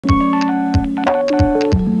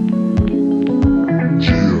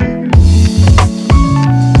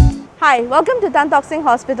Hi, welcome to Tan Tock Seng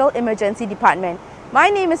Hospital Emergency Department. My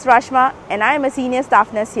name is Rashma and I am a senior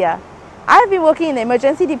staff nurse here. I have been working in the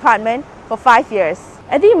emergency department for 5 years.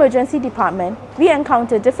 At the emergency department, we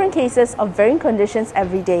encounter different cases of varying conditions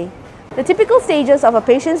every day. The typical stages of a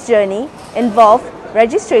patient's journey involve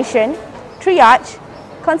registration, triage,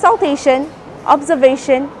 consultation,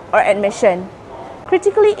 observation, or admission.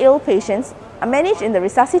 Critically ill patients are managed in the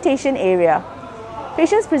resuscitation area.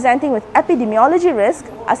 Patients presenting with epidemiology risk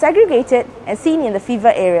are segregated and seen in the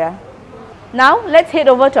fever area. Now, let's head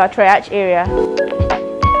over to our triage area.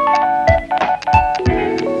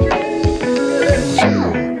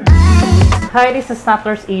 Hi, this is Staff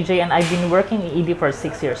Nurse AJ and I've been working in ED for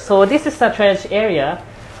 6 years. So this is the triage area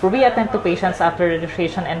where we attend to patients after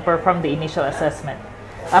registration and perform the initial assessment.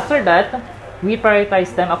 After that, we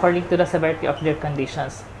prioritize them according to the severity of their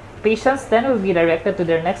conditions. Patients then will be directed to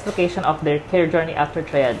their next location of their care journey after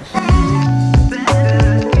triage.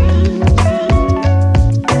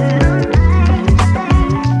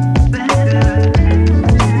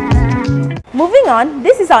 Moving on,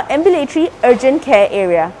 this is our ambulatory urgent care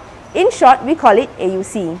area. In short, we call it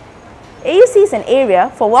AUC. AUC is an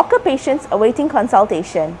area for walker patients awaiting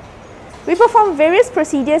consultation. We perform various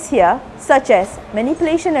procedures here such as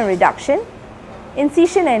manipulation and reduction,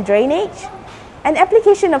 incision and drainage, and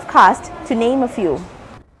application of cast, to name a few.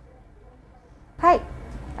 Hi,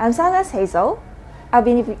 I'm Nurse Hazel. I've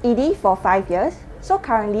been with ED for 5 years. So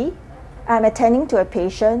currently, I'm attending to a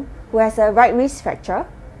patient who has a right wrist fracture.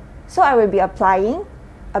 So I will be applying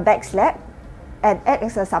a back slap and act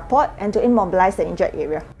as a support and to immobilize the injured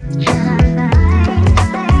area.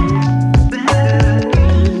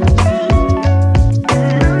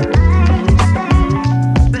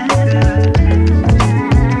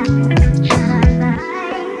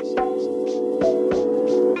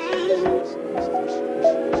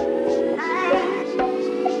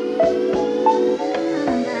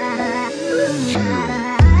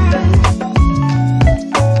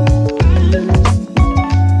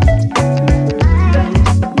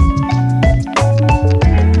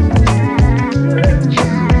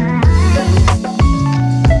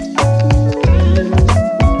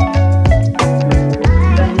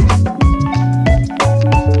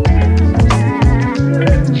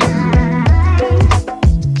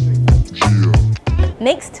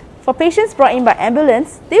 Next, for patients brought in by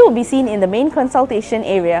ambulance, they will be seen in the main consultation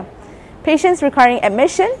area. Patients requiring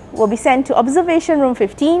admission will be sent to observation room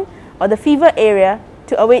 15 or the fever area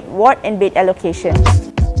to await ward and bed allocation.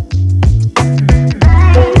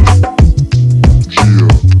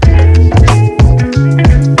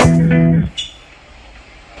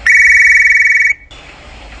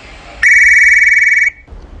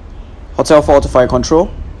 Hotel 4 to Fire Control,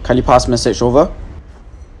 kindly pass message over.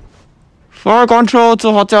 Fire Control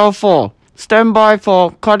to Hotel 4. Stand by for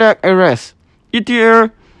cardiac arrest. ETA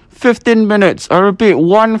 15 minutes. I repeat,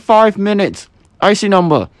 15 minutes. IC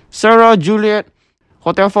number Sarah Juliet.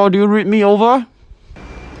 Hotel 4, do you read me over?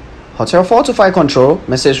 Hotel 4 to Fire Control,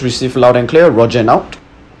 message received loud and clear, roger and out.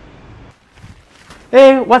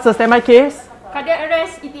 Hey, what's the standby case? Cardiac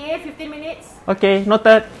arrest, ETA 15 minutes. Okay,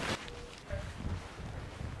 noted.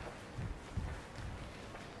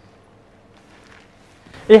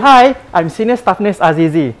 Hey, hi, I'm Senior Staff Nurse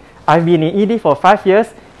Azizi. I've been in ED for 5 years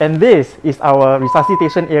and this is our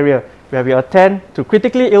resuscitation area where we attend to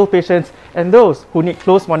critically ill patients and those who need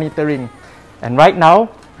close monitoring. And right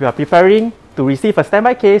now, we are preparing to receive a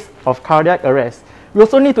standby case of cardiac arrest. We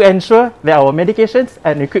also need to ensure that our medications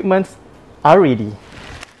and equipment are ready.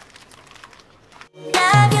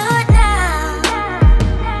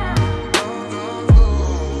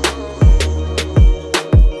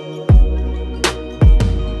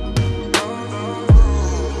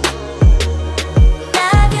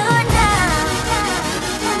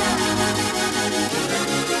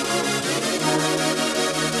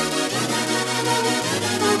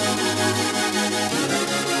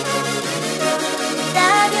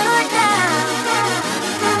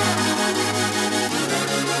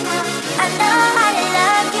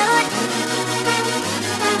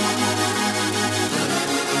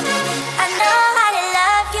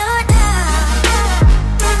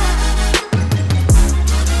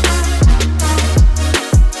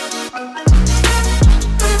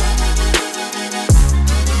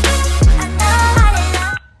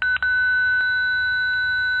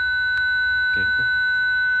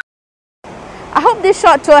 I hope this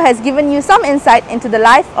short tour has given you some insight into the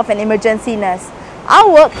life of an emergency nurse.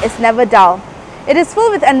 Our work is never dull. It is full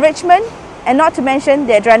with enrichment and not to mention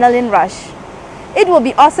the adrenaline rush. It will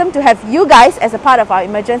be awesome to have you guys as a part of our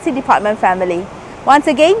emergency department family. Once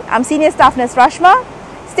again, I'm Senior Staff Nurse Rashma.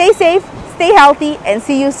 Stay safe, stay Stay healthy and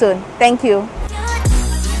see you soon. Thank you.